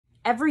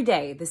Every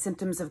day, the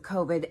symptoms of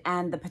COVID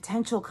and the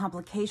potential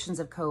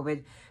complications of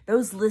COVID,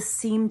 those lists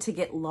seem to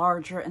get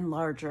larger and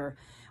larger.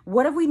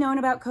 What have we known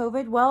about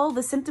COVID? Well,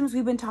 the symptoms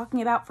we've been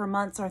talking about for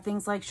months are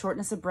things like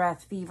shortness of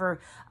breath, fever,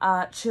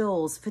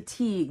 chills,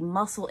 fatigue,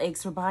 muscle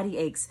aches or body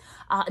aches,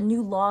 a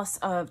new loss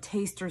of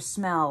taste or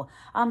smell,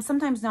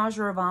 sometimes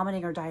nausea or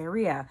vomiting or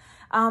diarrhea.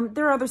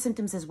 There are other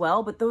symptoms as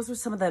well, but those are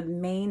some of the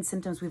main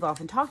symptoms we've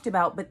often talked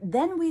about. But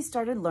then we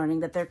started learning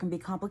that there can be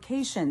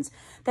complications,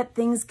 that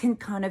things can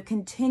kind of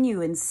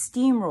continue and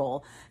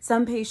steamroll.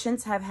 Some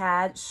patients have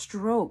had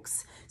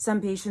strokes.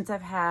 Some patients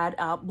have had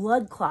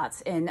blood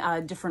clots in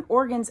different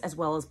organs as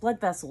well as blood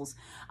vessels.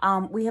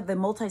 We have the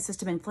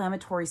multi-system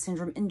inflammatory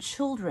syndrome in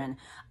children.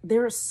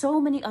 There are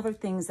so many other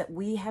things that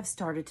we have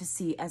started to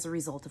see as a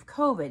result of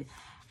COVID.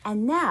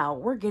 And now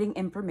we're getting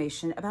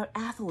information about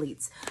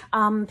athletes.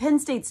 Penn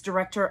State's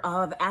director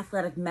of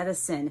athletic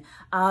medicine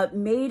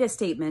made a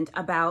statement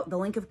about the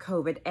link of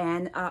COVID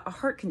and a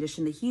heart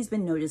condition that he's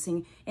been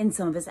noticing in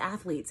some of his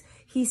athletes.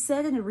 He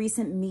said in a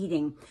recent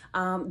meeting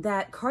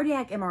that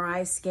cardiac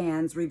MRI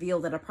scans reveal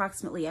that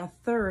approximately a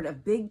third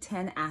of Big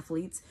Ten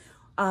athletes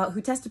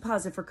who tested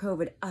positive for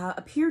COVID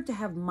appeared to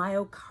have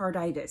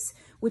myocarditis,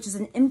 which is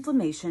an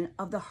inflammation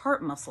of the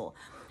heart muscle.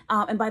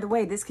 And by the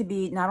way, this could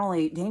be not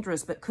only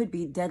dangerous, but could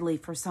be deadly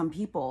for some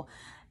people.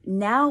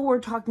 Now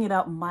we're talking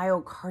about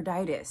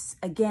myocarditis,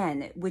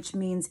 again, which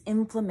means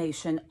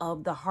inflammation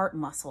of the heart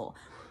muscle.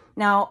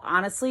 Now,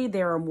 honestly,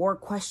 there are more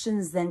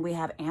questions than we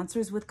have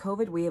answers with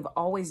COVID. We have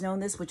always known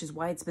this, which is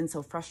why it's been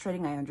so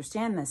frustrating. I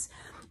understand this.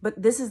 But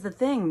this is the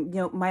thing,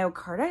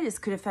 myocarditis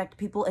could affect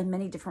people in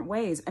many different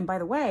ways. And by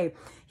the way,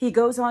 he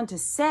goes on to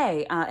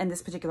say in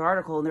this particular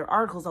article, and there are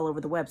articles all over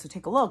the web, so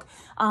take a look,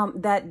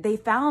 that they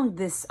found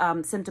this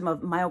symptom of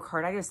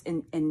myocarditis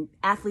in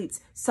athletes,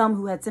 some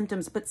who had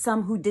symptoms, but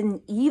some who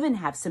didn't even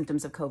have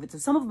symptoms of COVID. So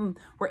some of them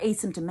were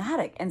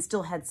asymptomatic and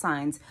still had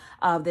signs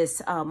of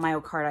this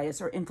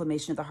myocarditis or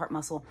inflammation of the heart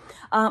muscle.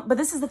 But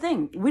this is the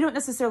thing. We don't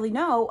necessarily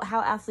know how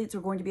athletes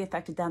are going to be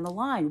affected down the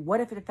line. What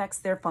if it affects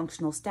their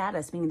functional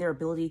status, meaning their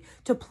ability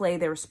to play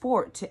their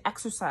sport, to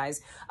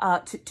exercise,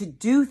 to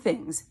do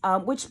things,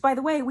 which, by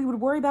the way, we would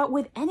worry about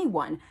with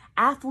anyone,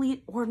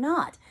 athlete or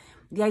not.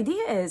 The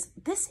idea is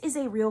this is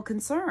a real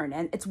concern,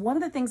 and it's one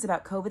of the things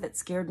about COVID that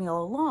scared me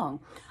all along.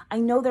 I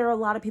know there are a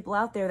lot of people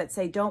out there that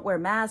say don't wear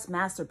masks,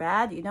 masks are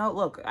bad.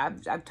 Look,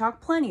 I've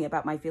talked plenty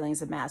about my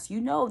feelings of masks.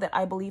 You know that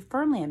I believe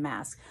firmly in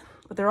masks,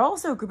 but there are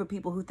also a group of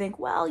people who think,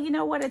 well, you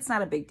know what, it's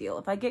not a big deal.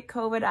 If I get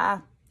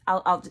COVID,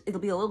 it'll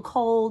be a little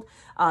cold.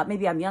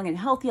 Maybe I'm young and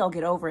healthy. I'll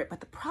get over it. But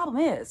the problem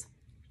is,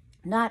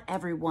 not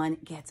everyone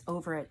gets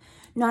over it.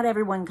 Not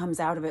everyone comes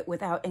out of it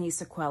without any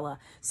sequela.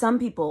 Some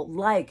people,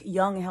 like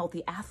young,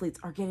 healthy athletes,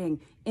 are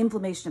getting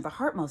inflammation of the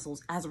heart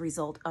muscles as a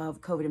result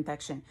of COVID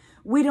infection.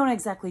 We don't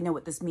exactly know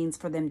what this means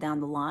for them down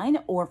the line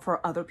or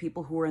for other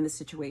people who are in this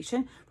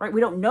situation, right?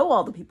 We don't know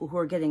all the people who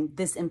are getting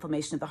this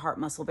inflammation of the heart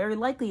muscle. Very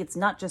likely it's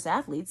not just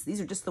athletes. These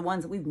are just the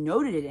ones that we've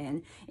noted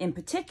it in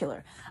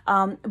particular.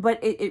 But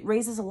it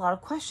raises a lot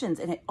of questions,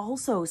 and it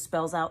also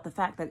spells out the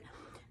fact that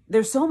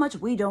there's so much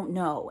we don't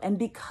know. And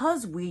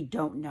because we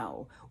don't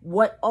know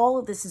what all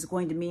of this is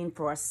going to mean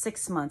for us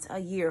 6 months, a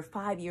year,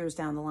 5 years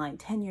down the line,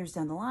 10 years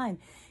down the line,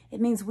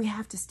 it means we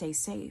have to stay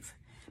safe.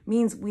 It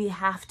means we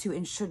have to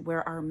and should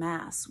wear our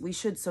masks. We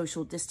should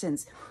social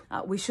distance.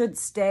 We should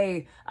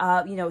stay,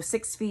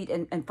 6 feet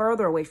and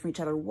further away from each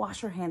other,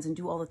 wash our hands and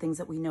do all the things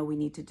that we know we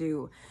need to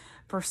do.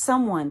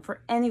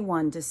 For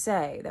anyone to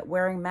say that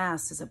wearing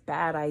masks is a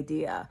bad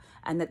idea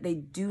and that they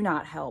do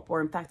not help,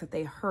 or in fact that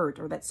they hurt,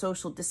 or that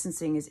social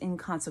distancing is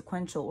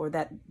inconsequential, or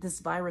that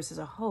this virus is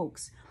a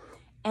hoax,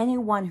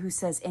 anyone who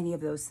says any of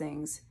those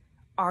things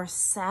are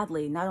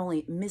sadly not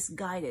only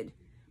misguided,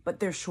 but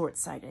they're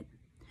short-sighted.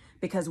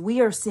 Because we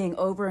are seeing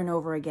over and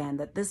over again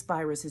that this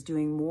virus is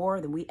doing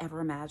more than we ever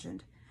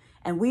imagined.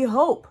 And we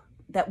hope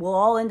that we'll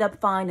all end up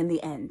fine in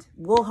the end.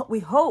 We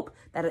hope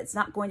that it's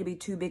not going to be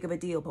too big of a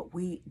deal, but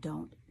we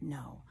don't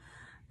know.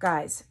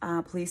 Guys,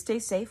 please stay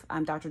safe.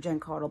 I'm Dr. Jen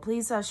Caudle.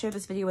 Please share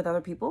this video with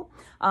other people.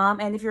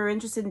 And if you're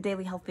interested in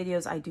daily health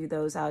videos, I do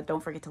those.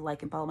 Don't forget to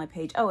like and follow my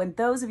page. Oh, and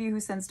those of you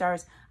who send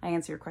stars, I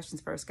answer your questions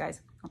first,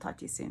 guys. I'll talk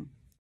to you soon.